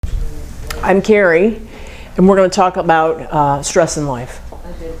I'm Carrie, and we're going to talk about stress in life.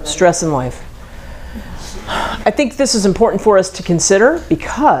 Stress in life. I think this is important for us to consider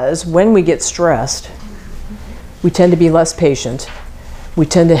because when we get stressed, we tend to be less patient. We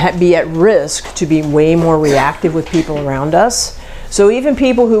tend to be at risk to be way more reactive with people around us. So even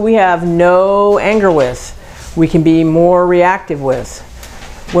people who we have no anger with, we can be more reactive with.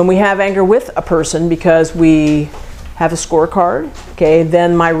 When we have anger with a person because we have a scorecard, okay,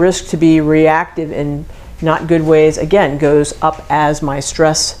 then my risk to be reactive in not good ways, again, goes up as my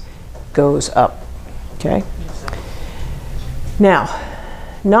stress goes up, okay? Now,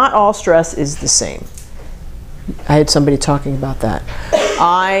 not all stress is the same. I had somebody talking about that.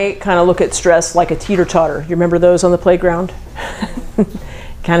 I kind of look at stress like a teeter-totter. You remember those on the playground?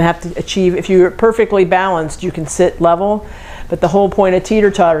 Kind of have to achieve, if you're perfectly balanced, you can sit level, but the whole point of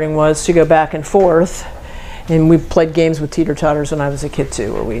teeter-tottering was to go back and forth. And we played games with teeter-totters when I was a kid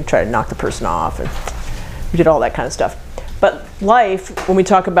too, where we tried to knock the person off, and we did all that kind of stuff. But life, when we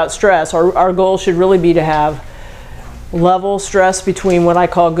talk about stress, our goal should really be to have level stress between what I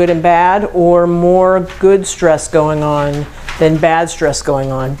call good and bad, or more good stress going on than bad stress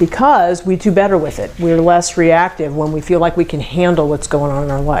going on, because we do better with it. We're less reactive when we feel like we can handle what's going on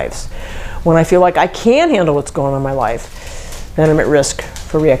in our lives. When I feel like I can handle what's going on in my life, then I'm at risk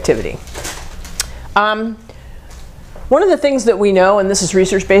for reactivity. One of the things that we know, and this is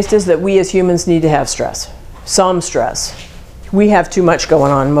research-based, is that we as humans need to have stress, some stress. We have too much going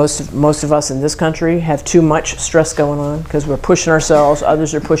on. Most of us in this country have too much stress going on because we're pushing ourselves,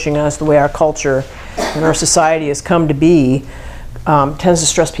 others are pushing us. The way our culture and our society has come to be tends to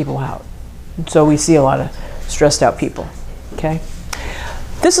stress people out. And so we see a lot of stressed out people, okay?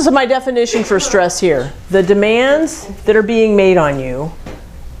 This is my definition for stress here. The demands that are being made on you,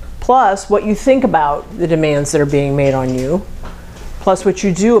 plus what you think about the demands that are being made on you, plus what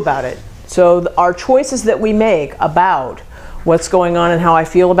you do about it. So our choices that we make about what's going on and how I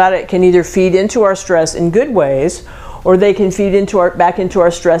feel about it can either feed into our stress in good ways, or they can feed back into our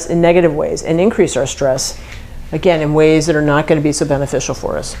stress in negative ways and increase our stress, again, in ways that are not going to be so beneficial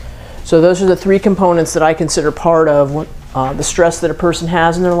for us. So those are the three components that I consider part of the stress that a person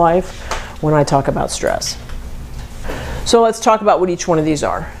has in their life when I talk about stress. So let's talk about what each one of these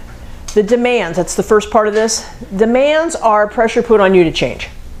are. The demands, that's the first part of this. Demands are pressure put on you to change.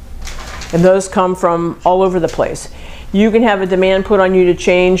 And those come from all over the place. You can have a demand put on you to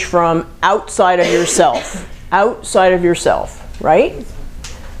change from outside of yourself. Outside of yourself, right?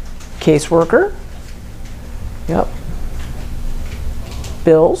 Caseworker. Yep.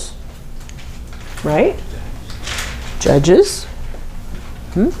 Bills. Right? Judges.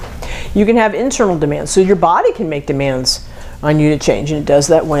 You can have internal demands. So your body can make demands on you to change, and it does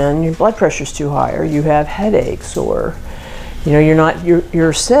that when your blood pressure is too high, or you have headaches, or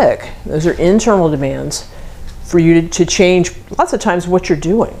you're sick. Those are internal demands for you to change lots of times what you're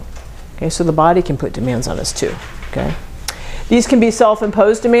doing. Okay, so the body can put demands on us too. Okay, these can be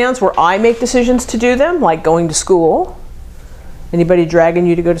self-imposed demands where I make decisions to do them, like going to school. Anybody dragging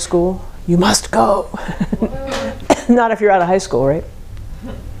you to go to school? You must go. Not if you're out of high school, right?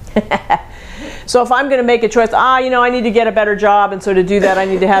 So if I'm going to make a choice, I need to get a better job, and so to do that I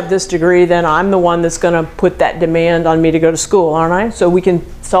need to have this degree, then I'm the one that's going to put that demand on me to go to school, aren't I? So we can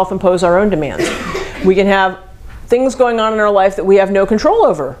self-impose our own demands. We can have things going on in our life that we have no control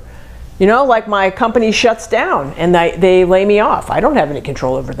over. Like my company shuts down and they lay me off. I don't have any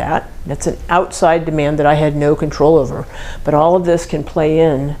control over that. That's an outside demand that I had no control over. But all of this can play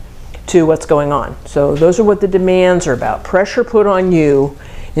in to what's going on. So those are what the demands are about. Pressure put on you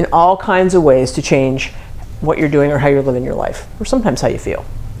in all kinds of ways to change what you're doing or how you're living your life, or sometimes how you feel.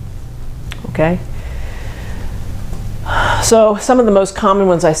 Okay? So some of the most common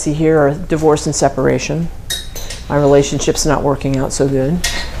ones I see here are divorce and separation. My relationship's not working out so good.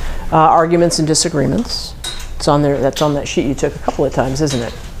 Arguments and disagreements. It's on there. That's on that sheet you took a couple of times, isn't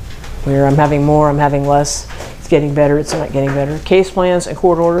it? Where I'm having more, I'm having less. It's getting better, it's not getting better. Case plans and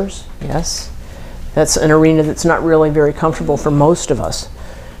court orders. Yes. That's an arena that's not really very comfortable for most of us.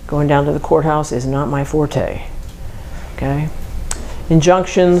 Going down to the courthouse is not my forte. Okay.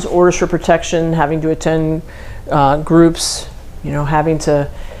 Injunctions, orders for protection, having to attend groups, having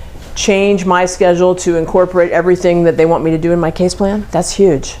to change my schedule to incorporate everything that they want me to do in my case plan. That's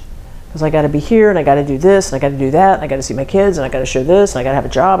huge. Because I got to be here, and I got to do this, and I got to do that, and I got to see my kids, and I got to show this, and I got to have a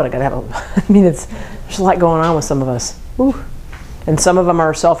job, and I got to have there's a lot going on with some of us. Woo. And some of them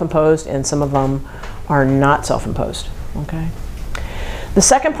are self-imposed, and some of them are not self-imposed. Okay. The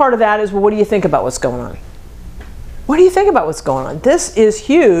second part of that is, well, what do you think about what's going on? What do you think about what's going on? This is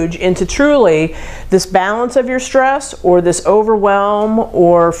huge into truly this balance of your stress or this overwhelm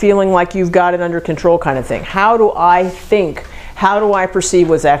or feeling like you've got it under control kind of thing. How do I think? How do I perceive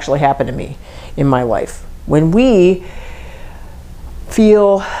what's actually happened to me in my life? When we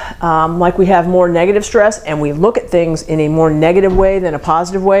feel like we have more negative stress and we look at things in a more negative way than a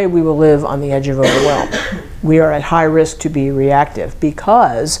positive way, we will live on the edge of overwhelm. We are at high risk to be reactive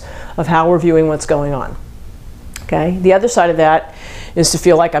because of how we're viewing what's going on. Okay? The other side of that is to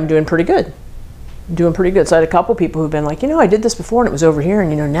feel like I'm doing pretty good. Doing pretty good. So I had a couple people who've been like, I did this before and it was over here,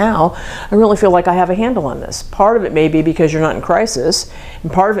 and now I really feel like I have a handle on this. Part of it may be because you're not in crisis,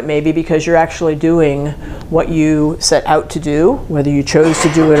 and part of it may be because you're actually doing what you set out to do, whether you chose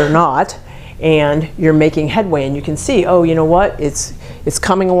to do it or not, and you're making headway, and you can see, oh, you know what, it's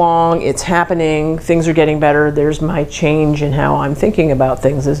coming along, it's happening, things are getting better, there's my change in how I'm thinking about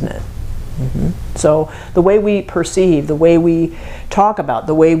things, isn't it? So the way we perceive, the way we talk about,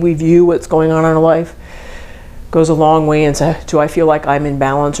 the way we view what's going on in our life goes a long way into, do I feel like I'm in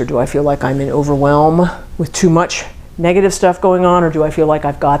balance, or do I feel like I'm in overwhelm with too much negative stuff going on, or do I feel like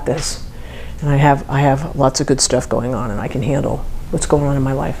I've got this and I have lots of good stuff going on and I can handle what's going on in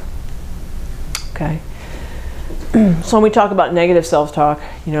my life. Okay. So when we talk about negative self-talk,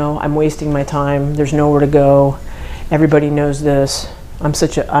 I'm wasting my time, there's nowhere to go, everybody knows this. I'm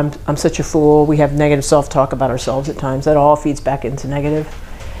such a fool. We have negative self-talk about ourselves at times. That all feeds back into negative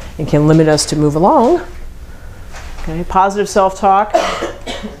and can limit us to move along. Okay, positive self-talk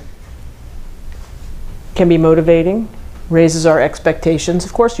can be motivating, raises our expectations.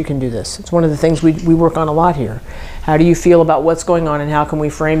 Of course you can do this. It's one of the things we work on a lot here. How do you feel about what's going on, and how can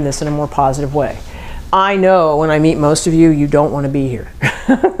we frame this in a more positive way? I know when I meet most of you, you don't want to be here.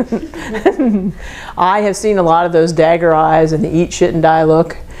 I have seen a lot of those dagger eyes and the eat shit and die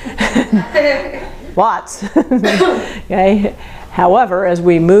look. Lots. Okay. However, as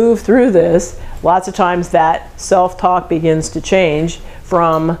we move through this, lots of times that self-talk begins to change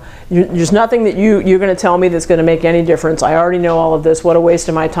from, there's nothing that you're going to tell me that's going to make any difference. I already know all of this. What a waste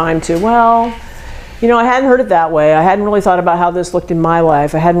of my time, to, well, I hadn't heard it that way. I hadn't really thought about how this looked in my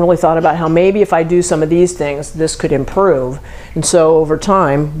life. I hadn't really thought about how maybe if I do some of these things, this could improve. And so over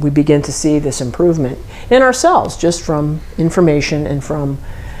time, we begin to see this improvement in ourselves, just from information and from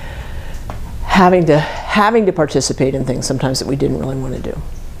having to participate in things sometimes that we didn't really want to do.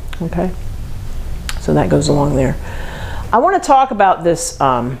 Okay? So that goes along there. I want to talk about this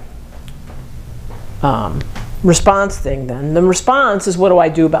response thing then. The response is, what do I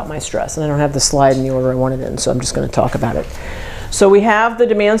do about my stress? And I don't have the slide in the order I wanted it in, so I'm just going to talk about it. So we have the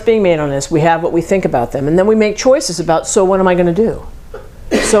demands being made on us, we have what we think about them, and then we make choices about, so what am I going to do?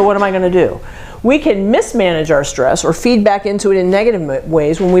 So what am I going to do? We can mismanage our stress or feed back into it in negative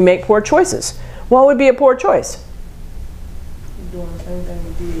ways when we make poor choices. What would be a poor choice?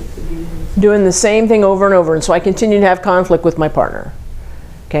 Doing the same thing over and over, and so I continue to have conflict with my partner.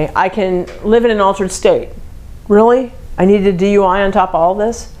 Okay, I can live in an altered state. Really? I need a DUI on top of all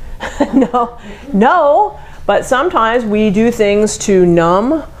this? No. But sometimes we do things to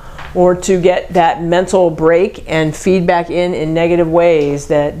numb or to get that mental break and feed back in negative ways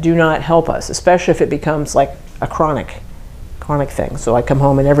that do not help us, especially if it becomes like a chronic thing. So I come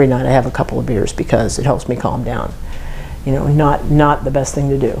home and every night I have a couple of beers because it helps me calm down. Not the best thing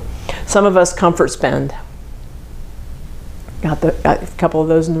to do. Some of us comfort spend. Got a couple of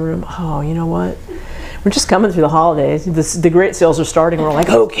those in the room. Oh, you know what? We're just coming through the holidays. The great sales are starting. We're like,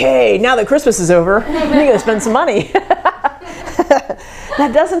 okay, now that Christmas is over, we're going to spend some money.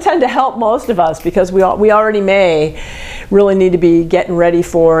 That doesn't tend to help most of us because we already may really need to be getting ready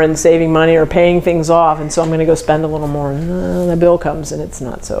for and saving money or paying things off, and so I'm going to go spend a little more. And the bill comes and it's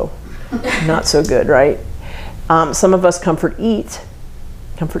not so good, right? Some of us comfort eat.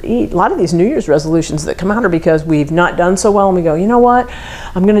 A lot of these New Year's resolutions that come out are because we've not done so well, and we go, you know what,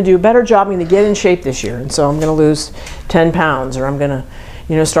 I'm going to do a better job, I'm going to get in shape this year, and so I'm going to lose 10 pounds, or I'm going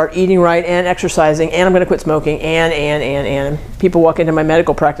to start eating right and exercising, and I'm going to quit smoking, and people walk into my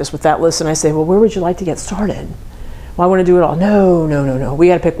medical practice with that list, and I say, well, where would you like to get started? Well, I want to do it all. No, we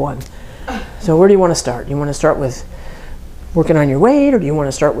got to pick one. So where do you want to start? You want to start with working on your weight, or do you want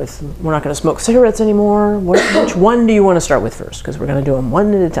to start with, we're not going to smoke cigarettes anymore? Which one do you want to start with first? Because we're going to do them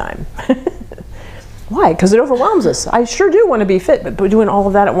one at a time. Why? Because it overwhelms us. I sure do want to be fit, but doing all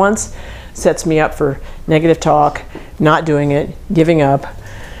of that at once sets me up for negative talk, not doing it, giving up,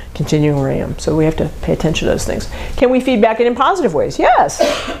 continuing where I am. So we have to pay attention to those things. Can we feed back in positive ways? Yes.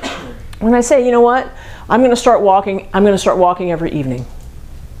 When I say, you know what, I'm going to start walking every evening.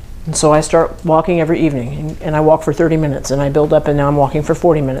 And so I start walking every evening, and I walk for 30 minutes, and I build up, and now I'm walking for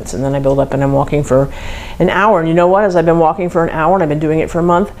 40 minutes, and then I build up, and I'm walking for an hour. And you know what? As I've been walking for an hour, and I've been doing it for a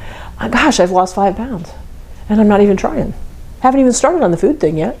month, gosh, I've lost 5 pounds. And I'm not even trying. Haven't even started on the food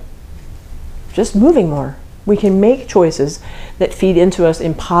thing yet. Just moving more. We can make choices that feed into us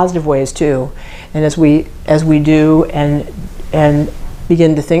in positive ways too. And as we do and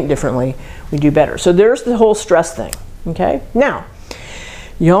begin to think differently, we do better. So there's the whole stress thing. Okay? Now,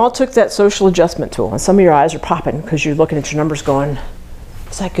 you all took that social adjustment tool, and some of your eyes are popping because you're looking at your numbers going,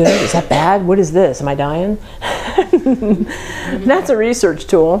 is that good? Is that bad? What is this? Am I dying? That's a research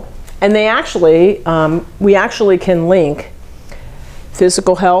tool. And they actually, we actually can link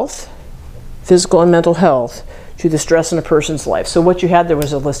physical health, physical and mental health, to the stress in a person's life. So what you had there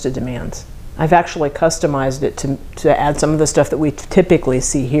was a list of demands. I've actually customized it to add some of the stuff that we typically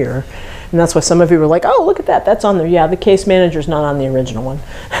see here. And that's why some of you were like, oh, look at that, that's on there. Yeah, the case manager's not on the original one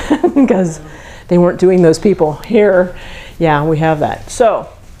because they weren't doing those people. Here, yeah, we have that. So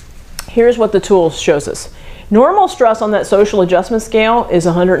here's what the tool shows us. Normal stress on that social adjustment scale is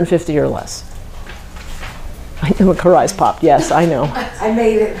 150 or less. I know, her eyes popped. Yes, I know. I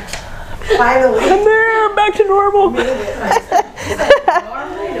made it. Finally. I'm there, back to normal.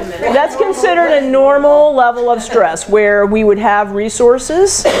 That's considered a normal level of stress where we would have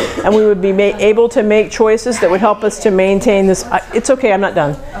resources and we would be able to make choices that would help us to maintain this. It's okay, I'm not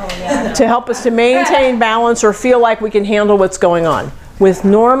done. To help us to maintain balance or feel like we can handle what's going on. With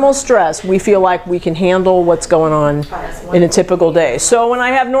normal stress, we feel like we can handle what's going on in a typical day. So when I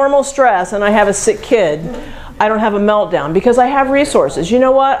have normal stress and I have a sick kid, I don't have a meltdown because I have resources. You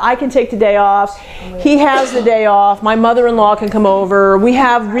know what? I can take the day off. He has the day off. My mother-in-law can come over. We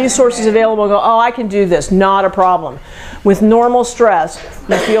have resources available. Go, oh, I can do this. Not a problem. With normal stress,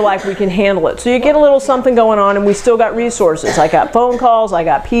 we feel like we can handle it. So you get a little something going on and we still got resources. I got phone calls. I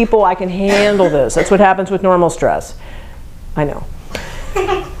got people. I can handle this. That's what happens with normal stress. I know.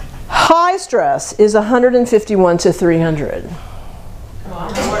 High stress is 151 to 300.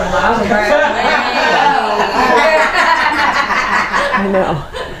 I know.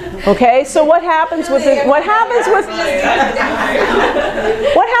 Okay, so what happens with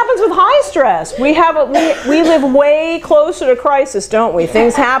high stress? We live way closer to crisis, don't we?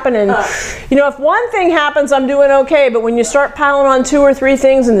 Things happen, and you know, if one thing happens, I'm doing okay. But when you start piling on 2 or 3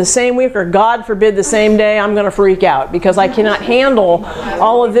 things in the same week, or God forbid, the same day, I'm going to freak out because I cannot handle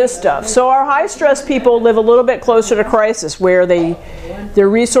all of this stuff. So our high stress people live a little bit closer to crisis, where their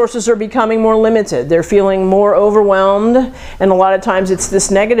resources are becoming more limited. They're feeling more overwhelmed, and a lot of times it's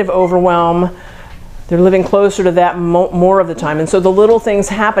this negative overwhelm. They're living closer to that more of the time. And so the little things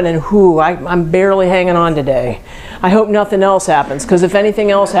happen, and I'm barely hanging on today. I hope nothing else happens, because if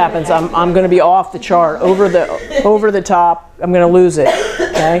anything else happens, I'm going to be off the chart, over the top. I'm going to lose it.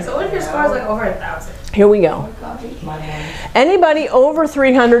 Okay? So what if your score is like over 1,000? Here we go. Anybody over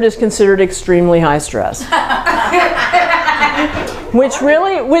 300 is considered extremely high stress. Which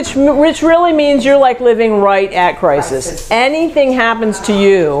really means you're like living right at crisis. Anything happens to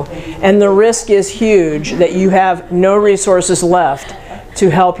you and the risk is huge that you have no resources left to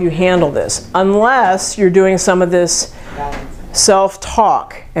help you handle this, unless you're doing some of this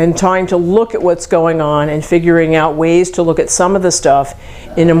self-talk and trying to look at what's going on and figuring out ways to look at some of the stuff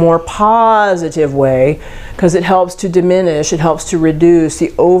in a more positive way, because it helps to diminish, it helps to reduce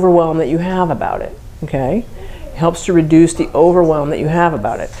the overwhelm that you have about it. Okay? It helps to reduce the overwhelm that you have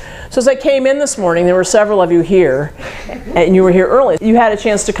about it. So as I came in this morning, there were several of you here, and you were here early. You had a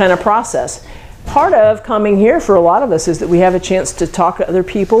chance to kind of process. Part of coming here for a lot of us is that we have a chance to talk to other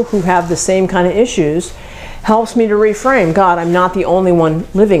people who have the same kind of issues. Helps me to reframe, God, I'm not the only one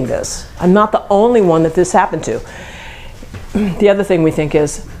living this. I'm not the only one that this happened to. The other thing we think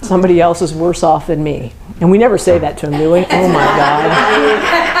is, somebody else is worse off than me. And we never say that to him, do we? Oh my God.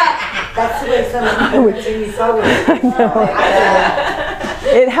 That's the way some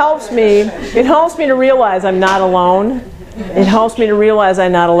It helps me to realize I'm not alone. It helps me to realize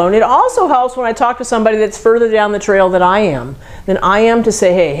I'm not alone. It also helps when I talk to somebody that's further down the trail than I am to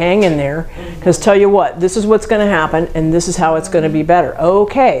say, hey, hang in there, because tell you what, this is what's going to happen, and this is how it's going to be better.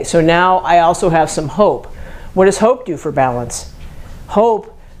 Okay, so now I also have some hope. What does hope do for balance?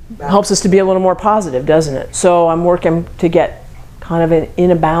 Hope helps us to be a little more positive, doesn't it? So I'm working to get kind of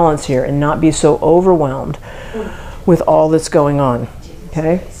in a balance here and not be so overwhelmed with all that's going on.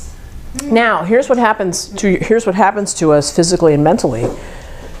 Okay? Now, here's what happens to us physically and mentally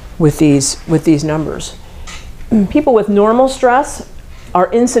with these numbers. People with normal stress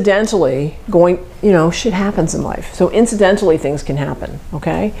are incidentally going, shit happens in life. So incidentally things can happen,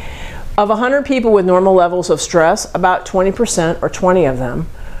 okay? Of 100 people with normal levels of stress, about 20% or 20 of them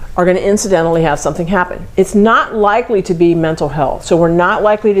are going to incidentally have something happen. It's not likely to be mental health. So we're not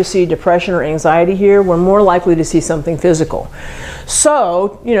likely to see depression or anxiety here. We're more likely to see something physical.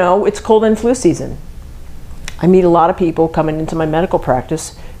 So, you know, it's cold and flu season. I meet a lot of people coming into my medical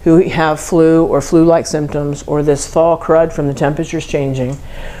practice who have flu or flu-like symptoms, or this fall crud from the temperatures changing,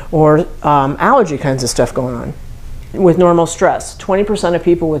 or allergy kinds of stuff going on with normal stress. 20% of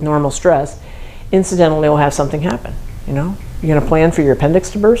people with normal stress incidentally will have something happen, you know? You're going to plan for your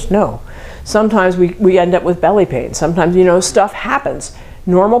appendix to burst? No. Sometimes we end up with belly pain. Sometimes, you know, stuff happens.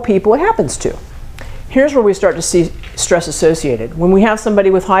 Normal people, it happens to. Here's where we start to see stress associated. When we have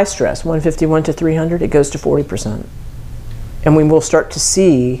somebody with high stress, 151 to 300, it goes to 40%. And we will start to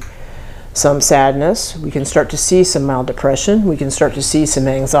see some sadness. We can start to see some mild depression. We can start to see some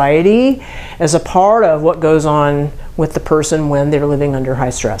anxiety as a part of what goes on with the person when they're living under high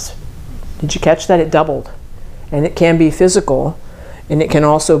stress. Did you catch that? It doubled. And it can be physical, and it can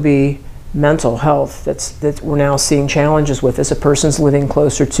also be mental health that we're now seeing challenges with as a person's living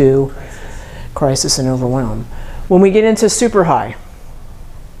closer to crisis and overwhelm. When we get into super high,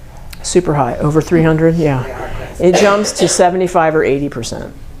 over 300, yeah, it jumps to 75 or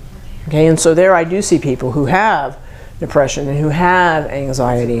 80%. Okay, and so there I do see people who have depression and who have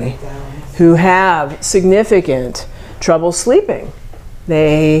anxiety, who have significant trouble sleeping.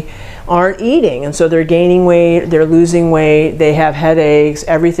 They aren't eating, and so they're gaining weight, they're losing weight, they have headaches,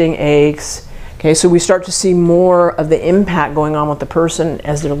 everything aches. Okay, so we start to see more of the impact going on with the person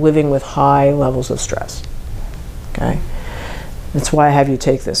as they're living with high levels of stress. Okay, that's why I have you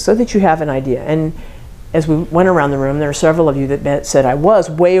take this, so that you have an idea. And as we went around the room, there are several of you that said, I was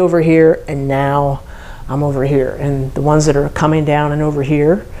way over here and now I'm over here. And the ones that are coming down and over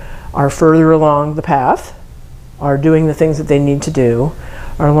here are further along the path, are doing the things that they need to do,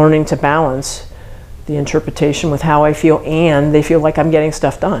 are learning to balance the interpretation with how I feel, and they feel like I'm getting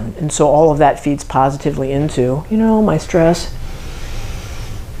stuff done. And so all of that feeds positively into, you know, my stress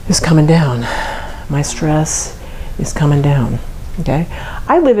is coming down. My stress is coming down, okay?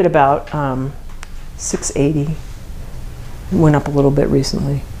 I live at about 680. Went up a little bit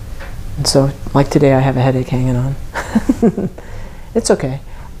recently. And so, like today, I have a headache hanging on. It's okay.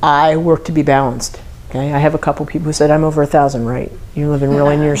 I work to be balanced. Okay, I have a couple people who said, I'm over 1,000, right? You're living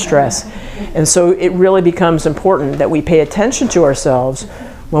really near stress. And so it really becomes important that we pay attention to ourselves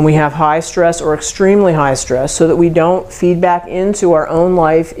when we have high stress or extremely high stress, so that we don't feed back into our own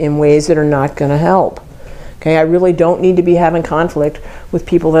life in ways that are not going to help. Okay, I really don't need to be having conflict with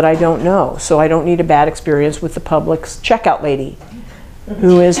people that I don't know. So I don't need a bad experience with the Publix checkout lady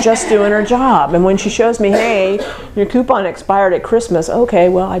who is just doing her job. And when she shows me, hey, your coupon expired at Christmas, okay,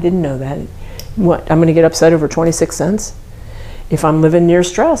 well, I didn't know that. What, I'm going to get upset over 26 cents? If I'm living near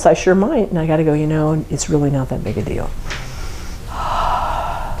stress, I sure might. And I got to go, you know, it's really not that big a deal.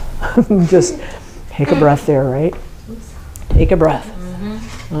 Just take a breath there, right? Take a breath.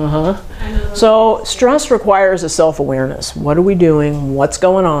 So stress requires a self-awareness. What are we doing? What's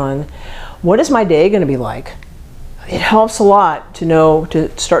going on? What is my day going to be like? It helps a lot to know, to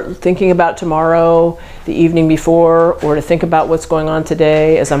start thinking about tomorrow, the evening before, or to think about what's going on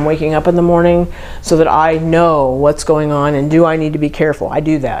today as I'm waking up in the morning, so that I know what's going on and do I need to be careful. I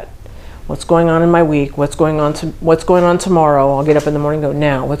do that. What's going on in my week? What's going on tomorrow? I'll get up in the morning and go,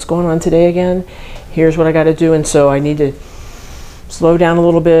 now, what's going on today again? Here's what I got to do. And so I need to slow down a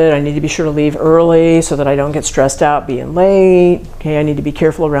little bit. I need to be sure to leave early so that I don't get stressed out being late. Okay, I need to be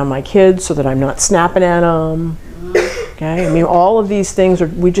careful around my kids so that I'm not snapping at them. Okay, I mean, all of these things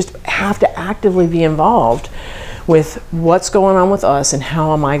we just have to actively be involved with what's going on with us and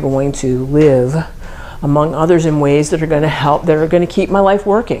how am I going to live among others in ways that are going to help, that are going to keep my life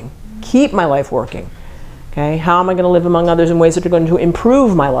working. Keep my life working. Okay, how am I going to live among others in ways that are going to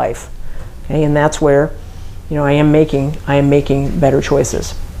improve my life? Okay, and that's where, you know, I am making better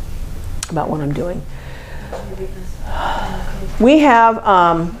choices about what I'm doing. We have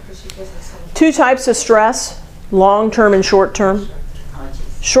two types of stress. Long-term and short-term.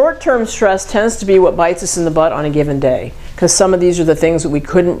 Short-term stress tends to be what bites us in the butt on a given day, because some of these are the things that we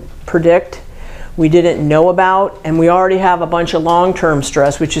couldn't predict, we didn't know about, and we already have a bunch of long-term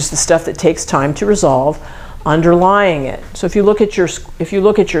stress, which is the stuff that takes time to resolve, underlying it. So if you look at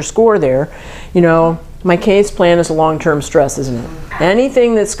your score there, you know, my case plan is a long-term stress, isn't it?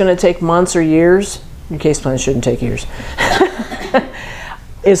 Anything that's going to take months or years, your case plan shouldn't take years.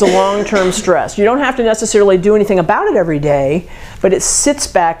 Is a long-term stress. You don't have to necessarily do anything about it every day, but it sits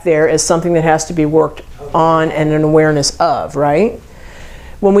back there as something that has to be worked on and an awareness of, right?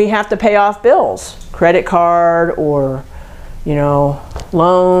 When we have to pay off bills, credit card or, you know,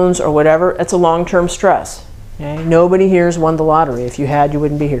 loans or whatever, it's a long-term stress. Okay? Nobody here has won the lottery. If you had, you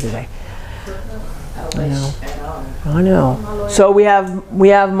wouldn't be here today. I know. I know. So we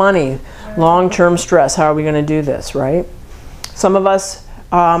have money, long-term stress. How are we going to do this, right? Some of us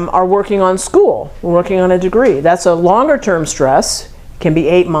are working on school. We're working on a degree. That's a longer-term stress. It can be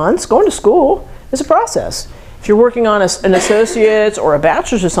 8 months. Going to school is a process. If you're working on an associate's or a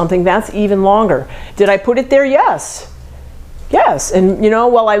bachelor's or something, that's even longer. Did I put it there? Yes. Yes. And, you know,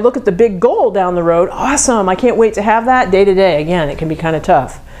 while I look at the big goal down the road, awesome, I can't wait to have that day to day. Again, it can be kind of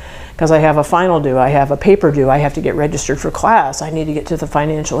tough because I have a final due, I have a paper due, I have to get registered for class, I need to get to the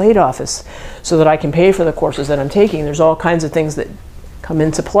financial aid office so that I can pay for the courses that I'm taking. There's all kinds of things that come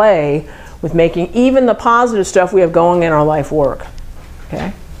into play with making even the positive stuff we have going in our life work.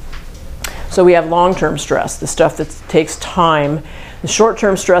 Okay? So we have long-term stress, the stuff that takes time. The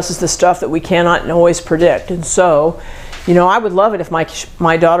short-term stress is the stuff that we cannot always predict. And so, you know, I would love it if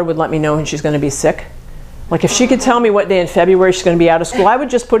my daughter would let me know when she's going to be sick. Like if she could tell me what day in February she's going to be out of school, I would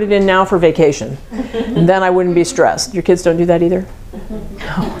just put it in now for vacation. And then I wouldn't be stressed. Your kids don't do that either?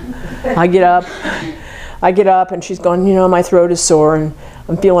 No. I get up and she's going, you know, my throat is sore and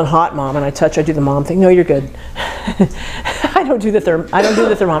I'm feeling hot, Mom. And I do the mom thing. No, you're good. I don't do the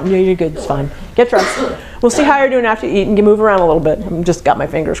thermometer. No, you're good. It's fine. Get dressed. We'll see how you're doing after you eat and you move around a little bit. I've just got my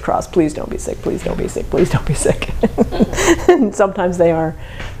fingers crossed. Please don't be sick. Please don't be sick. Please don't be sick. And sometimes they are.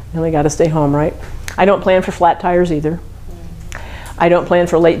 And they got to stay home, right? I don't plan for flat tires either. I don't plan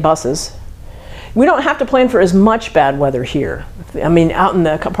for late buses. We don't have to plan for as much bad weather here. I mean, out in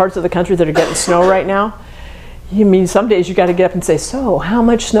the parts of the country that are getting snow right now, you mean some days you got to get up and say, so how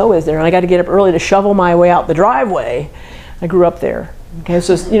much snow is there? And I got to get up early to shovel my way out the driveway. I grew up there. Okay,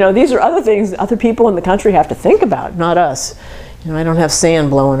 so you know, these are other things other people in the country have to think about, not us. You know, I don't have sand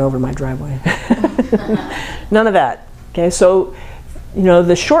blowing over my driveway. None of that. Okay, so you know,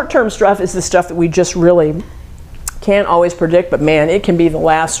 the short-term stuff is the stuff that we just really can't always predict, but man, it can be the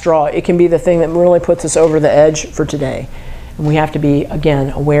last straw. It can be the thing that really puts us over the edge for today. And we have to be, again,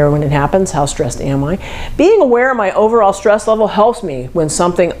 aware when it happens. How stressed am I? Being aware of my overall stress level helps me when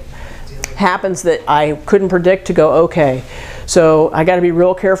something happens that I couldn't predict to go, okay. So I got to be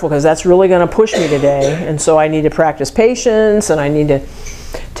real careful because that's really going to push me today. And so I need to practice patience and I need to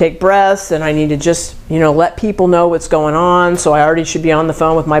take breaths and I need to just, you know, let people know what's going on. So I already should be on the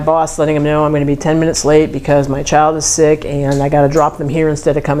phone with my boss letting him know I'm going to be 10 minutes late because my child is sick and I got to drop them here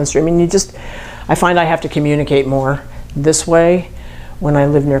instead of coming straight. I mean, I find I have to communicate more this way when I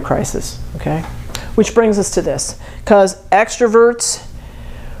live near crisis, okay? Which brings us to this, because extroverts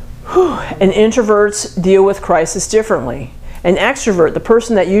and introverts deal with crisis differently. An extrovert, the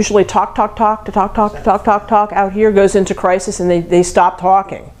person that usually talk out here, goes into crisis and they stop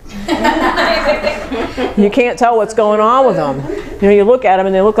talking. You can't tell what's going on with them. You know, you look at them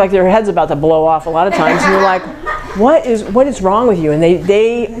and they look like their head's about to blow off a lot of times, and you're like, what is wrong with you? And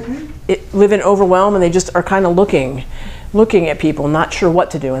they live in overwhelm and they just are kind of looking at people, not sure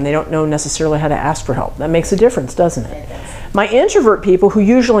what to do, and they don't know necessarily how to ask for help. That makes a difference, doesn't it? My introvert people who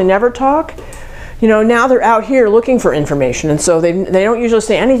usually never talk, you know, now they're out here looking for information, and so they don't usually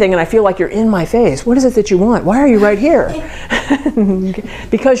say anything, and I feel like you're in my face. What is it that you want? Why are you right here?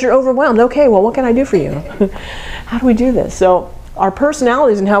 Because you're overwhelmed. Okay, well, what can I do for you? How do we do this? So our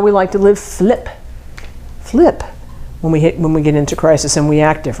personalities and how we like to live flip when we get into crisis and we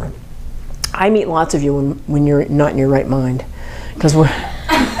act different. I meet lots of you when you're not in your right mind, because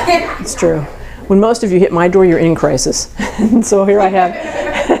it's true. When most of you hit my door, you're in crisis. And so here I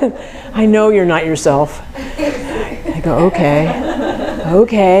have, I know you're not yourself. I go, okay.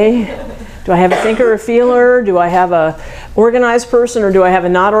 Do I have a thinker or feeler? Do I have a organized person or do I have a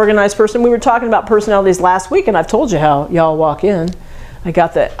not organized person? We were talking about personalities last week, and I've told you how y'all walk in. I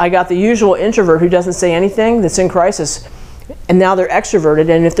got the usual introvert who doesn't say anything, that's in crisis. And now they're extroverted,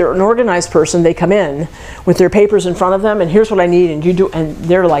 and if they're an organized person, they come in with their papers in front of them, and here's what I need, and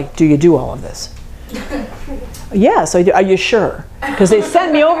they're like, do you do all of this? Yes, I do. Are you sure? Because they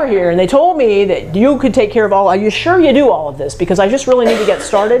sent me over here and they told me that you could take care of all. Are you sure you do all of this? Because I just really need to get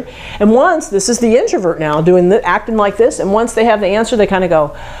started. And once, this is the introvert now acting like this, and once they have the answer, they kind of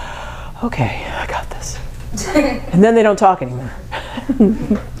go, okay, I got this. And then they don't talk anymore.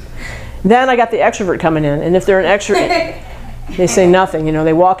 Then I got the extrovert coming in, and if they're an extrovert, they say nothing. You know,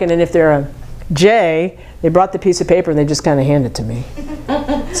 they walk in, and if they're a J, they brought the piece of paper and they just kind of hand it to me.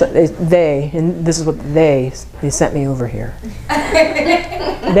 So and this is what they sent me over here.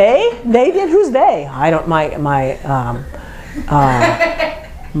 They did? Who's they? I don't.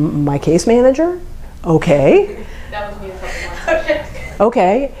 My case manager. Okay. That was me a couple months.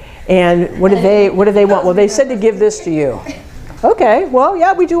 Okay. And what do they want? Well, they said to give this to you. Okay, well,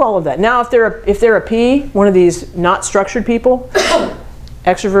 yeah, we do all of that. Now, if they're a P, one of these not structured people,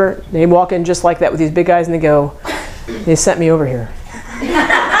 extrovert, they walk in just like that with these big eyes and they go, they sent me over here.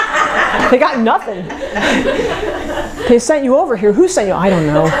 They got nothing. They sent you over here. Who sent you? I don't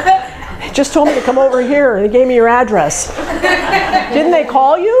know. They just told me to come over here and they gave me your address. Didn't they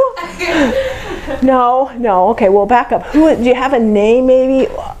call you? No. Okay, well, back up. Do you have a name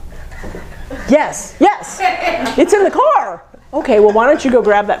maybe? Yes. It's in the car. Okay, well, why don't you go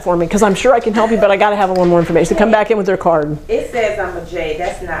grab that for me? Because I'm sure I can help you, but I got to have a little more information. They come back in with their card. It says I'm a J.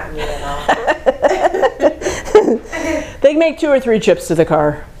 That's not me at all. They make 2 or 3 chips to the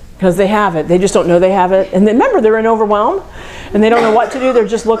car because they have it. They just don't know they have it. And then, remember, they're in overwhelm and they don't know what to do. They're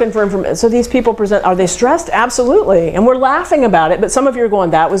just looking for information. So these people present, are they stressed? Absolutely. And we're laughing about it. But some of you are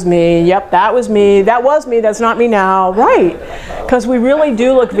going, that was me. Yep, that was me. That was me. That's not me now. Right. Because we really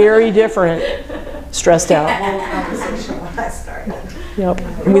do look very different stressed out. Yep.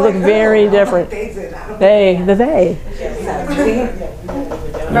 And we look very different. They.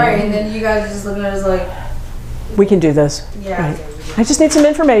 Right, and then you guys are just looking at us like, We can do this. yeah. Right. I just need some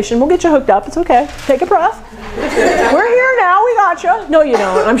information. We'll get you hooked up. It's okay. Take a breath. We're here now. We got you. No, you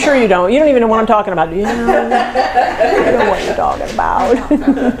don't. I'm sure you don't. You don't even know what I'm talking about. Do you? You know what you're talking about. Your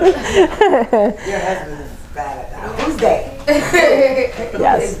husband is bad at that. Who's they?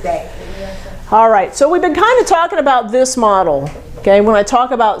 Yes. Who's they? All right. So we've been kind of talking about this model. Okay. When I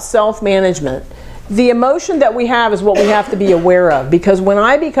talk about self-management, the emotion that we have is what we have to be aware of, because when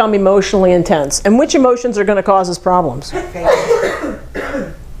I become emotionally intense, and which emotions are going to cause us problems? Facial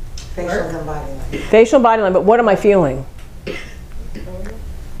and body language. Facial and body language, but what am I feeling?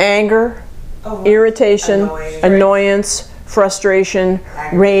 Anger, irritation, annoyance, frustration,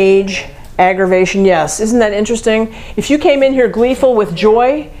 rage, aggravation. Yes, isn't that interesting? If you came in here gleeful with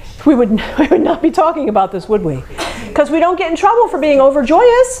joy, we would not be talking about this, would we? Because we don't get in trouble for being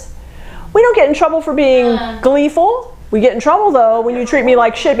overjoyous. We don't get in trouble for being gleeful. We get in trouble, though, when you treat me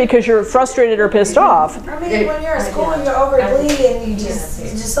like shit because you're frustrated or pissed off. I mean, when you're at school and you're overly and you're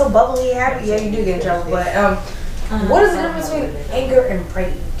just so bubbly happy, yeah, you do get in trouble. But what is the difference between anger and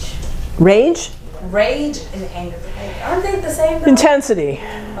rage? Rage? Rage and anger. Aren't they the same thing? Intensity.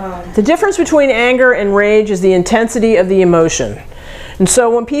 The difference between anger and rage is the intensity of the emotion. And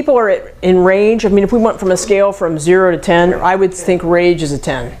so when people are in rage, I mean, if we went from a scale from 0 to 10, I would think rage is a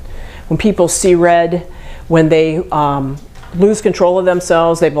 10. When people see red, when they lose control of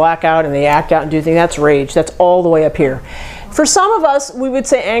themselves, they black out and they act out and do things, that's rage. That's all the way up here. For some of us, we would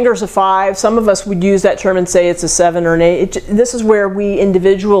say anger is a 5. Some of us would use that term and say it's a 7 or an 8. This is where we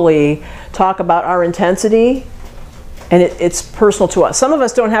individually talk about our intensity, and it's personal to us. Some of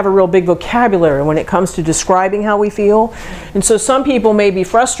us don't have a real big vocabulary when it comes to describing how we feel. And so some people may be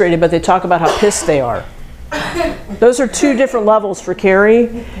frustrated, but they talk about how pissed they are. Those are 2 different levels for Carrie.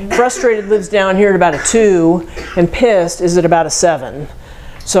 Frustrated lives down here at about a 2, and pissed is at about a 7.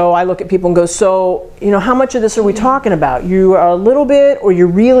 So I look at people and go, so, you know, how much of this are we talking about? You are a little bit, or you're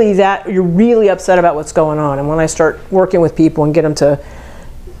really upset about what's going on? And when I start working with people and get them to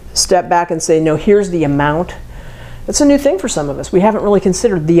step back and say, no, here's the amount. That's a new thing for some of us. We haven't really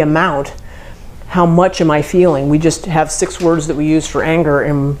considered the amount. How much am I feeling? We just have 6 words that we use for anger,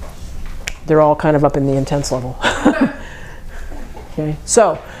 and they're all kind of up in the intense level. Okay,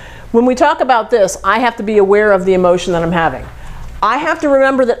 so when we talk about this, I have to be aware of the emotion that I'm having. I have to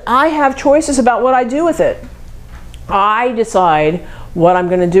remember that I have choices about what I do with it. I decide what I'm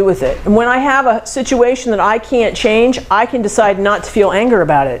going to do with it. And when I have a situation that I can't change, I can decide not to feel anger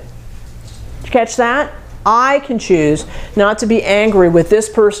about it. Did you catch that? I can choose not to be angry with this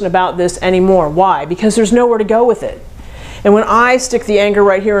person about this anymore. Why? Because there's nowhere to go with it. And when I stick the anger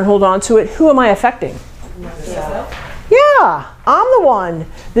right here and hold on to it, who am I affecting? Yeah, I'm the one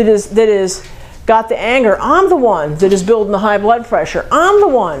that is got the anger. I'm the one that is building the high blood pressure. I'm the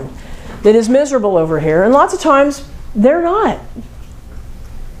one that is miserable over here. And lots of times, they're not.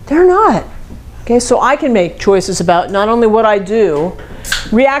 They're not. Okay, so I can make choices about not only what I do.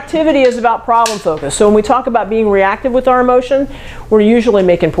 Reactivity is about problem focus. So when we talk about being reactive with our emotion, we're usually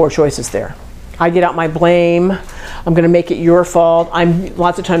making poor choices there. I get out my blame. I'm going to make it your fault. I'm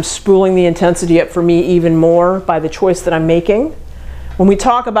lots of times spooling the intensity up for me even more by the choice that I'm making. When we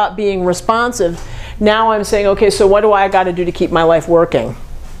talk about being responsive, now I'm saying, okay, so what do I got to do to keep my life working?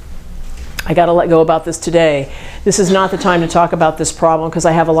 I got to let go about this today. This is not the time to talk about this problem because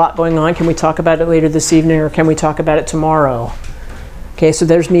I have a lot going on. Can we talk about it later this evening, or can we talk about it tomorrow? Okay, so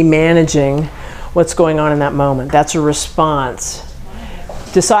there's me managing what's going on in that moment. That's a response.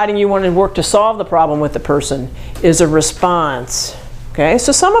 Deciding you want to work to solve the problem with the person is a response. Okay,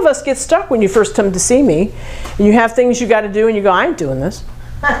 so some of us get stuck when you first come to see me, and you have things you got to do, and you go, I ain't doing this.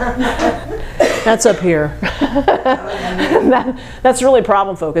 That's up here. That's really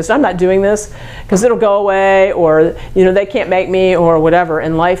problem focused. I'm not doing this because it'll go away, or they can't make me, or whatever.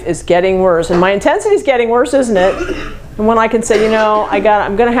 And life is getting worse, and my intensity is getting worse, isn't it? And when I can say, I'm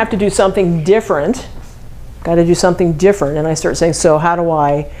going to have to do something different. Got to do something different, and I start saying, so how do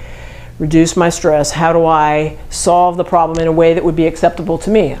I reduce my stress? How do I solve the problem in a way that would be acceptable to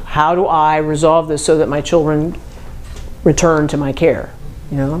me? How do I resolve this so that my children return to my care?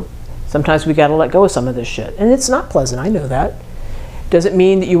 Sometimes we got to let go of some of this shit, and it's not pleasant. I know that. Does it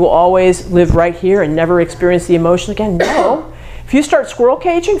mean that you will always live right here and never experience the emotion again? No. If you start squirrel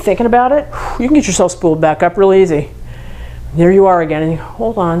caging, thinking about it, you can get yourself spooled back up real easy. There you are again, and you,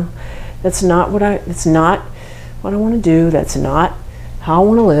 hold on. That's not what I want to do. That's not how I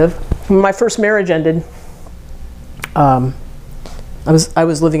want to live. When my first marriage ended, I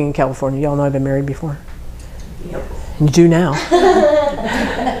was living in California. Y'all know I've been married before. Yep. You do now.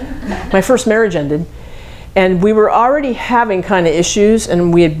 My first marriage ended, and we were already having kind of issues,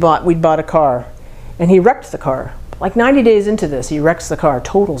 and we'd bought a car, and he wrecked the car. Like 90 days into this, he wrecks the car,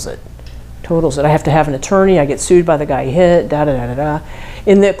 totals it. I have to have an attorney. I get sued by the guy he hit. Da da da da da.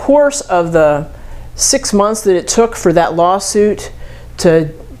 In the course of the 6 months that it took for that lawsuit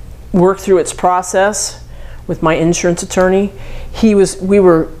to work through its process with my insurance attorney,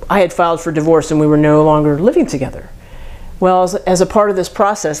 I had filed for divorce, and we were no longer living together. Well, as a part of this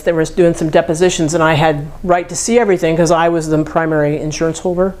process, they were doing some depositions, and I had right to see everything because I was the primary insurance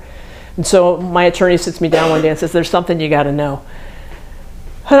holder. And so my attorney sits me down one day and says, there's something you got to know.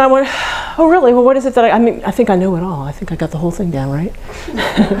 And I went, oh, really? Well, what is it that I think I know it all. I think I got the whole thing down, right?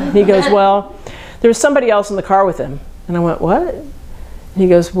 He goes, well, there was somebody else in the car with him. And I went, what? And he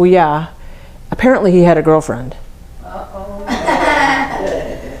goes, well, yeah. Apparently he had a girlfriend. Uh-oh.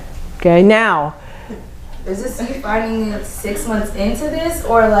 Okay, now. Is this you finding it 6 months into this,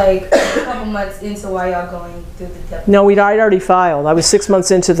 or like a couple months into while y'all going through the depth? No, I'd already filed. I was 6 months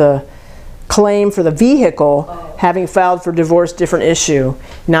into the claim for the vehicle, having filed for divorce, different issue,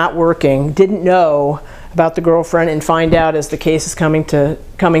 not working, didn't know about the girlfriend, and find out as the case is coming to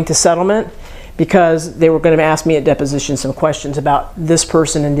settlement, because they were going to ask me at deposition some questions about this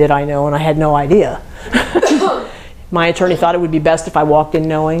person and did I know, and I had no idea. My attorney thought it would be best if I walked in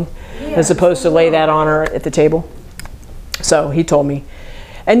knowing, as opposed to lay that on her at the table. So he told me.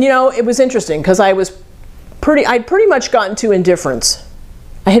 And it was interesting because I'd pretty much gotten to indifference.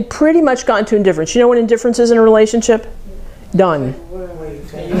 I had pretty much gotten to indifference. You know what indifference is in a relationship? Done.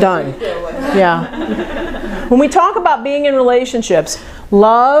 Done. Yeah. When we talk about being in relationships,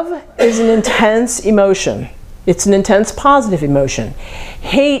 love is an intense emotion. It's an intense positive emotion.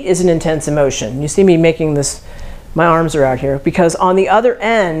 Hate is an intense emotion. You see me making this, my arms are out here, because on the other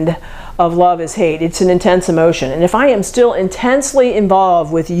end of love is hate. It's an intense emotion. And if I am still intensely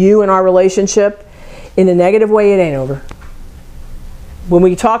involved with you in our relationship in a negative way, it ain't over. When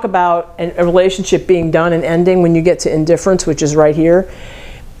we talk about a relationship being done and ending, when you get to indifference, which is right here,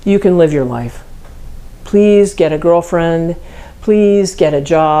 you can live your life. Please get a girlfriend. Please get a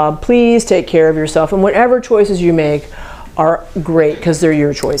job. Please take care of yourself. And whatever choices you make are great because they're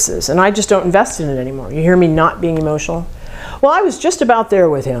your choices. And I just don't invest in it anymore. You hear me not being emotional? Well, I was just about there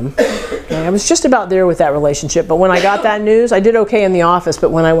with him. Okay? I was just about there with that relationship. But when I got that news, I did okay in the office. But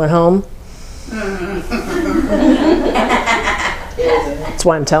when I went home, that's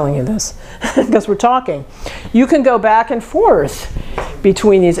why I'm telling you this, because we're talking. You can go back and forth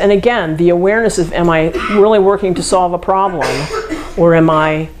between these. And again, the awareness of, am I really working to solve a problem, or am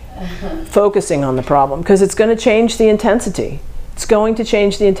I focusing on the problem? Because it's going to change the intensity. It's going to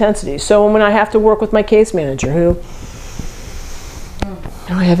change the intensity. So when I have to work with my case manager, who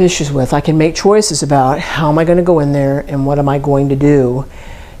I have issues with, I can make choices about how am I going to go in there and what am I going to do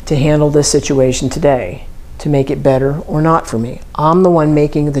to handle this situation today, to make it better or not for me. I'm the one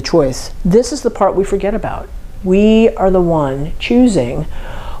making the choice. This is the part we forget about. We are the one choosing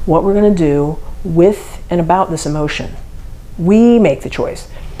what we're going to do with and about this emotion. We make the choice.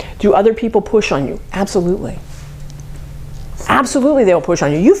 Do other people push on you? Absolutely. Absolutely they'll push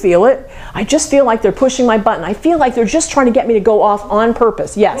on you. You feel it. I just feel like they're pushing my button. I feel like they're just trying to get me to go off on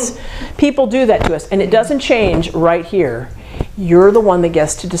purpose. Yes, people do that to us, and it doesn't change right here. You're the one that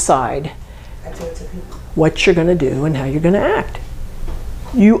gets to decide what you're going to do and how you're going to act.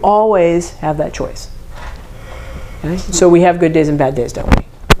 You always have that choice. Okay? So we have good days and bad days, don't we?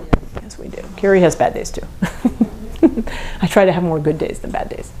 Yes, we do. Carrie has bad days too. I try to have more good days than bad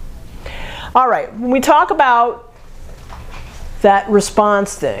days. All right, when we talk about that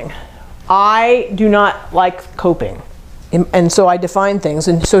response thing, I do not like coping. And so I define things,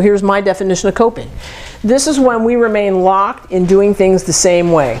 and so here's my definition of coping. This is when we remain locked in doing things the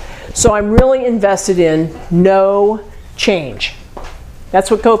same way. So I'm really invested in no change. That's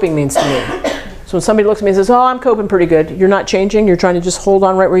what coping means to me. So when somebody looks at me and says, oh, I'm coping pretty good, you're not changing, you're trying to just hold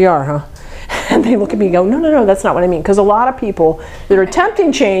on right where you are, huh? And they look at me and go, no, no, no, that's not what I mean. Because a lot of people that are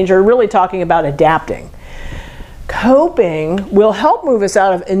attempting change are really talking about adapting. Coping will help move us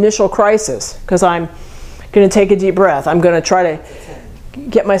out of initial crisis, because I'm going to take a deep breath. I'm going to try to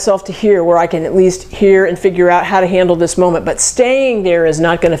get myself to here where I can at least hear and figure out how to handle this moment. But staying there is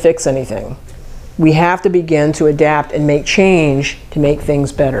not going to fix anything. We have to begin to adapt and make change to make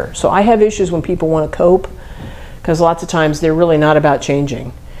things better. So I have issues when people want to cope, because lots of times they're really not about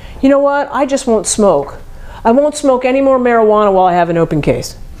changing. You know what? I just won't smoke. I won't smoke any more marijuana while I have an open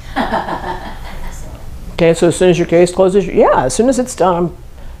case. Okay, so as soon as your case closes, yeah, as soon as it's done,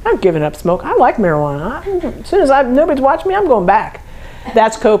 I'm giving up smoke. I like marijuana. As soon as nobody's watching me, I'm going back.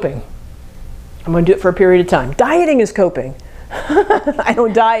 That's coping. I'm going to do it for a period of time. Dieting is coping. I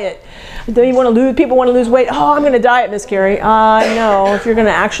don't diet. People want to lose weight. Oh, I'm going to diet, Miss Carrie. No, if you're going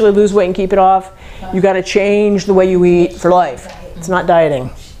to actually lose weight and keep it off, you got to change the way you eat for life. It's not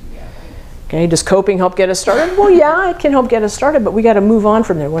dieting. Okay, does coping help get us started? Well, yeah, it can help get us started, but we got to move on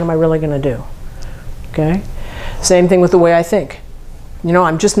from there. What am I really going to do? Okay, same thing with the way I think. You know,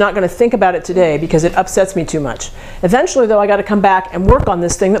 I'm just not going to think about it today because it upsets me too much. Eventually, though, I got to come back and work on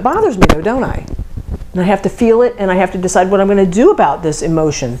this thing that bothers me, though, don't I? And I have to feel it, and I have to decide what I'm going to do about this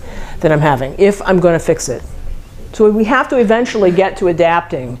emotion that I'm having, if I'm going to fix it. So we have to eventually get to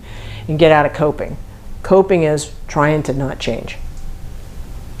adapting and get out of coping. Coping is trying to not change.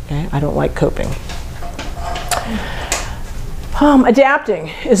 Okay? I don't like coping. Adapting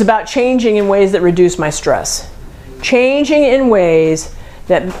is about changing in ways that reduce my stress. Changing in ways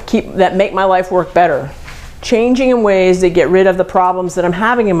that make my life work better. Changing in ways that get rid of the problems that I'm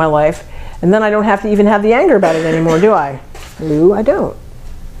having in my life, and then I don't have to even have the anger about it anymore, do I? No, I don't.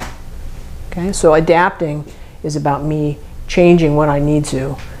 Okay, so adapting is about me changing what I need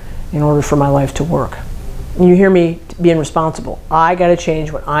to in order for my life to work. And you hear me being responsible. I got to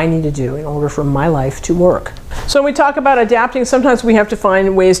change what I need to do in order for my life to work. So when we talk about adapting, sometimes we have to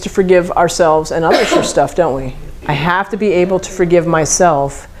find ways to forgive ourselves and others for stuff, don't we? I have to be able to forgive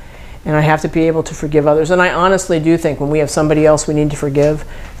myself, and I have to be able to forgive others. And I honestly do think when we have somebody else we need to forgive,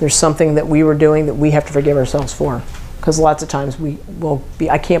 there's something that we were doing that we have to forgive ourselves for. Because lots of times we will be,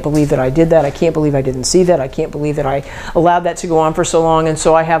 I can't believe that I did that. I can't believe I didn't see that. I can't believe that I allowed that to go on for so long. And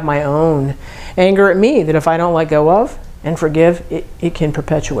so I have my own anger at me that if I don't let go of and forgive, it can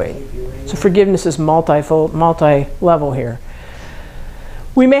perpetuate. So forgiveness is multi-level here.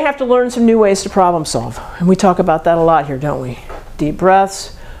 We may have to learn some new ways to problem solve. And we talk about that a lot here, don't we? Deep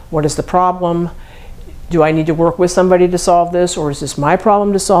breaths. What is the problem? Do I need to work with somebody to solve this, or is this my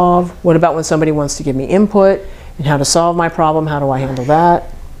problem to solve? What about when somebody wants to give me input and how to solve my problem? How do I handle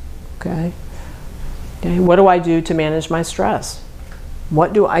that? Okay. Okay. What do I do to manage my stress?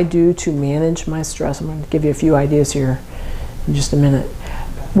 What do I do to manage my stress? I'm going to give you a few ideas here in just a minute.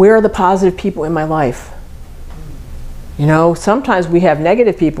 Where are the positive people in my life? You know, sometimes we have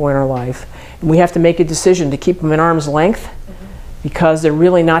negative people in our life, and we have to make a decision to keep them at arm's length because they're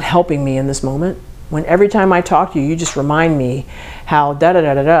really not helping me in this moment. When every time I talk to you, you just remind me how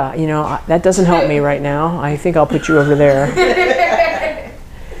da-da-da-da-da, you know, that doesn't help me right now. I think I'll put you over there.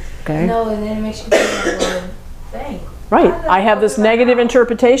 Okay? No, and then it makes you feel like, well, dang. Right. I have this negative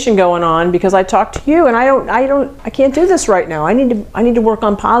interpretation going on because I talk to you and I can't do this right now. I need to work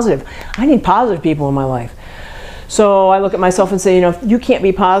on positive. I need positive people in my life. So I look at myself and say, you know, if you can't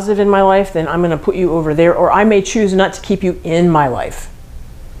be positive in my life, then I'm going to put you over there, or I may choose not to keep you in my life.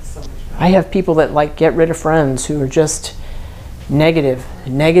 I have people that like get rid of friends who are just negative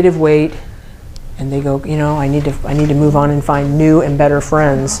weight, and they go, you know, I need to move on and find new and better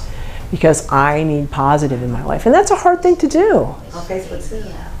friends because I need positive in my life. And that's a hard thing to do. On Facebook too.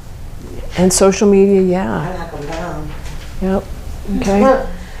 And social media, yeah. I knock them down. Yep.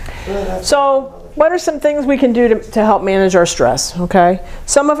 Okay. So what are some things we can do to help manage our stress? Okay.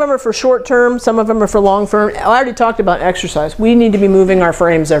 Some of them are for short term, some of them are for long term. I already talked about exercise. We need to be moving our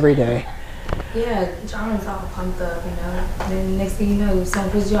frames every day. Yeah, John's all pumped up, you know. Then next thing you know,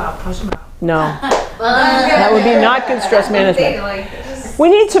 someone pisses you off, punch him out. No. That would be not good stress management. We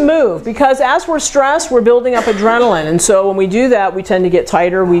need to move because as we're stressed, we're building up adrenaline. And so when we do that, we tend to get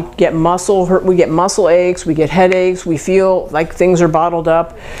tighter. We get muscle hurt, we get muscle aches, we get headaches, we feel like things are bottled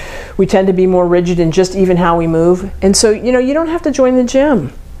up. We tend to be more rigid in just even how we move. And so, you know, you don't have to join the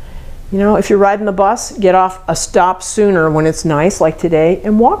gym. You know, if you're riding the bus, get off a stop sooner when it's nice, like today,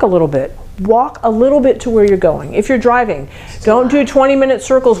 and walk a little bit. walk a little bit to where you're going. If you're driving, don't do 20-minute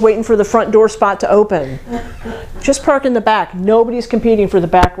circles waiting for the front door spot to open. Just park in the back. Nobody's competing for the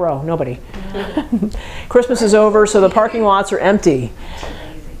back row. Nobody. Christmas is over, so the parking lots are empty.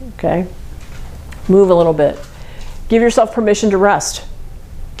 Okay? Move a little bit. Give yourself permission to rest.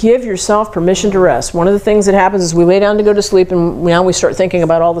 Give yourself permission to rest. One of the things that happens is we lay down to go to sleep, and now we start thinking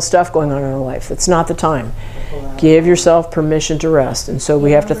about all the stuff going on in our life. It's not the time. Give yourself permission to rest. And so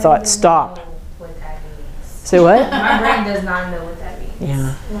we have to thought, stop. Say what? My brain does not know what that means.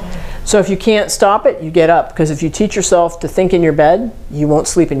 Yeah. So if you can't stop it, you get up. Because if you teach yourself to think in your bed, you won't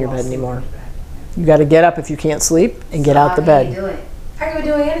sleep in your bed anymore. You got to get up if you can't sleep and get out the bed. I can be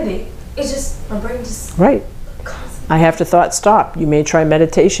doing anything. It's just, my brain just... Right. I have to thought stop. You may try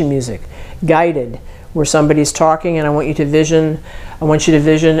meditation music, guided, where somebody's talking and I want you to vision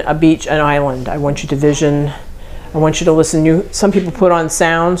a beach, an island. I want you to listen. Some people put on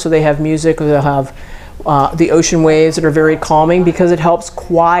sound, so they have music, or they'll have the ocean waves that are very calming because it helps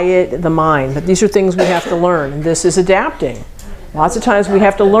quiet the mind. But these are things we have to learn, and this is adapting. Lots of times we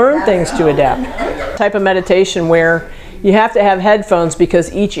have to learn things to adapt. Type of meditation where you have to have headphones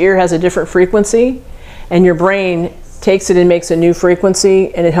because each ear has a different frequency, and your brain takes it and makes a new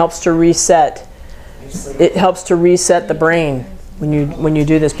frequency, and it helps to reset. It helps to reset the brain when you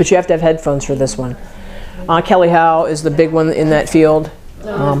do this. But you have to have headphones for this one. Kelly Howe is the big one in that field. I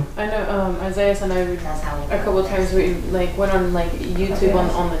know Isaiah and I a couple of times we went on YouTube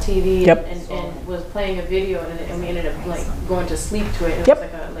on the TV and was playing a video and we ended up going to sleep to it. It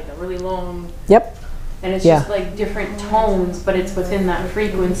was like a really long. Yep. And it's just like different tones, but it's within that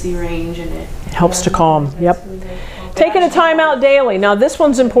frequency range, and it helps to calm. Yep. Taking a time out daily. Now this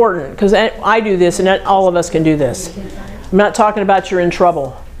one's important because I do this, and all of us can do this. I'm not talking about you're in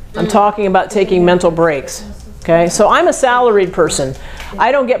trouble. I'm talking about taking mental breaks. Okay, so I'm a salaried person.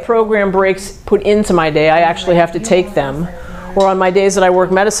 I don't get program breaks put into my day. I actually have to take them. Or on my days that I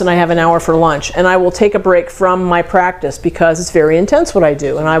work medicine, I have an hour for lunch. And I will take a break from my practice because it's very intense what I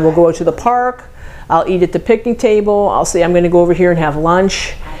do. And I will go to the park. I'll eat at the picnic table. I'll say I'm going to go over here and have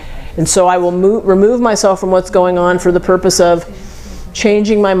lunch. And so I will remove myself from what's going on for the purpose of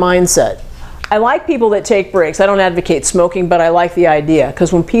changing my mindset. I like people that take breaks. I don't advocate smoking, but I like the idea.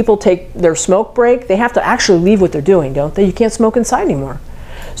 Because when people take their smoke break, they have to actually leave what they're doing, don't they? You can't smoke inside anymore.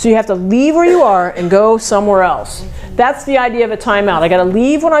 So you have to leave where you are and go somewhere else. That's the idea of a timeout. I got to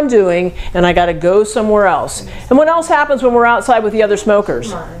leave what I'm doing, and I got to go somewhere else. And what else happens when we're outside with the other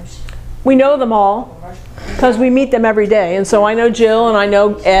smokers? We know them all because we meet them every day. And so I know Jill, and I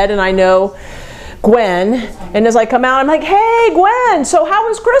know Ed, and I know Gwen. And as I come out, I'm like, hey, Gwen, so how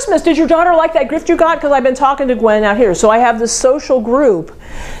was Christmas? Did your daughter like that gift you got? Because I've been talking to Gwen out here. So I have this social group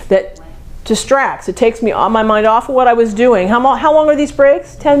that distracts. It takes me on my mind off of what I was doing. How long are these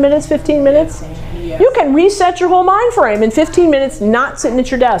breaks? 10 minutes, 15 minutes? You can reset your whole mind frame in 15 minutes, not sitting at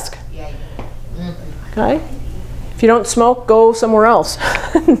your desk. Okay? If you don't smoke, go somewhere else.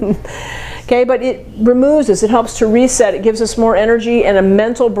 Okay, but it removes us. It helps to reset. It gives us more energy and a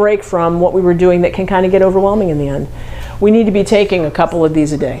mental break from what we were doing that can kind of get overwhelming in the end. We need to be taking a couple of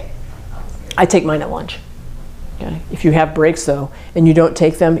these a day. I take mine at lunch. Okay? If you have breaks, though, and you don't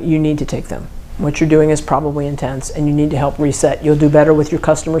take them, you need to take them. What you're doing is probably intense, and you need to help reset. You'll do better with your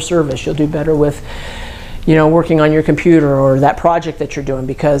customer service. You'll do better with, working on your computer or that project that you're doing,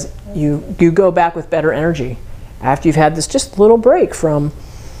 because you go back with better energy after you've had this just little break from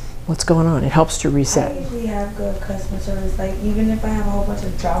what's going on. It helps to reset. I usually have good customer service. Even if I have a whole bunch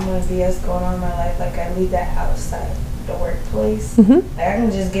of drama and BS going on in my life, I leave that outside the workplace. I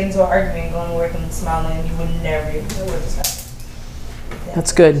can just get into an argument, going to work and smiling, and you would never even know what just happened.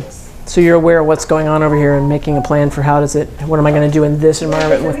 That's good. So you're aware of what's going on over here and making a plan for what am I going to do in this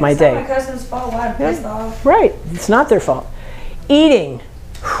environment with my day. It's not my customer's fault why I'm pissed off. Right. It's not their fault. Eating.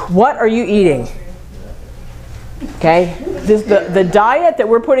 What are you eating? Okay? The diet that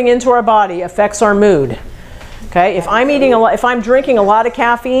we're putting into our body affects our mood. Okay? If I'm drinking a lot of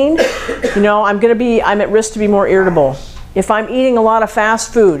caffeine, I'm at risk to be more irritable. If I'm eating a lot of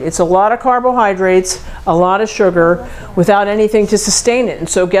fast food, it's a lot of carbohydrates, a lot of sugar, without anything to sustain it. And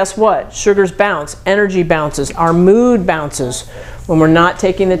so guess what? Sugars bounce, energy bounces, our mood bounces when we're not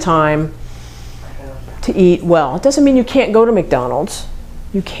taking the time to eat well. It doesn't mean you can't go to McDonald's.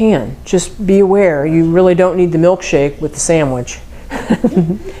 You can. Just be aware. You really don't need the milkshake with the sandwich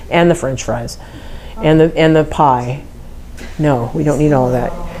and the French fries and the pie. No, we don't need all of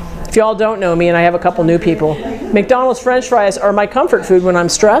that. If y'all don't know me, and I have a couple new people, McDonald's French fries are my comfort food when I'm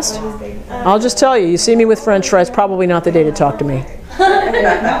stressed. I'll just tell you, you see me with French fries, probably not the day to talk to me.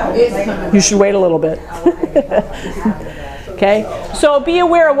 You should wait a little bit. Okay? So be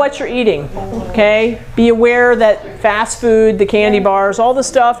aware of what you're eating. Okay? Be aware that fast food, the candy bars, all the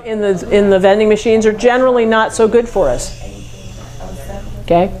stuff in the vending machines are generally not so good for us.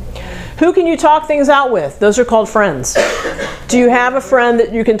 Okay? Who can you talk things out with? Those are called friends. Do you have a friend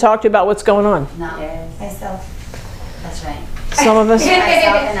that you can talk to about what's going on? No. Myself. That's right. Some of us.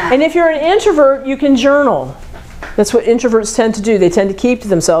 Myself and I. And if you're an introvert, you can journal. That's what introverts tend to do. They tend to keep to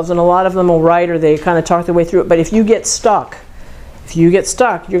themselves, and a lot of them will write or they kind of talk their way through it. But if you get stuck, you're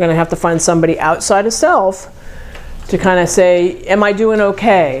going to have to find somebody outside of self to kind of say, am I doing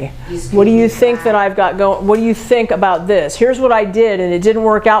okay? What do you think that I've got going? What do you think about this? Here's what I did, and it didn't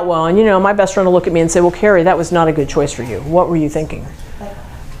work out well. And you know, my best friend will look at me and say, well, Carrie, that was not a good choice for you. What were you thinking? Like,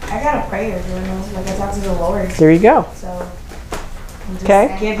 I got a prayer journal. Like, I talk to the Lord. There you go. So, I'm just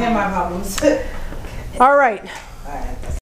Okay. give him my problems. All right.